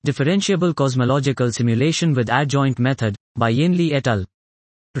Differentiable Cosmological Simulation with Adjoint Method, by Li et al.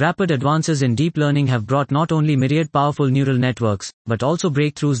 Rapid advances in deep learning have brought not only myriad powerful neural networks, but also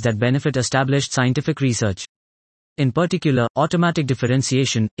breakthroughs that benefit established scientific research. In particular, automatic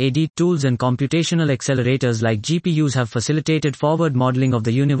differentiation, AD, tools and computational accelerators like GPUs have facilitated forward modeling of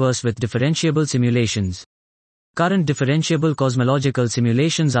the universe with differentiable simulations. Current differentiable cosmological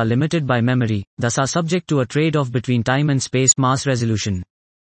simulations are limited by memory, thus are subject to a trade-off between time and space mass resolution.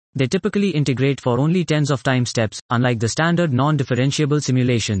 They typically integrate for only tens of time steps, unlike the standard non-differentiable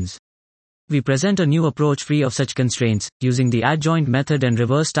simulations. We present a new approach free of such constraints, using the adjoint method and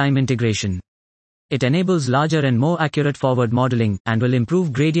reverse time integration. It enables larger and more accurate forward modeling, and will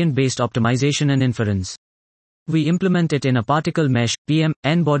improve gradient-based optimization and inference. We implement it in a particle mesh, PM,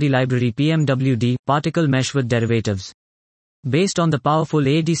 N-body library PMWD, particle mesh with derivatives. Based on the powerful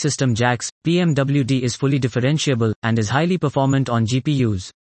AD system JAX, PMWD is fully differentiable, and is highly performant on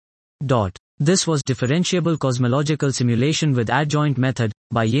GPUs. This was Differentiable Cosmological Simulation with Adjoint Method,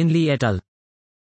 by Li et al.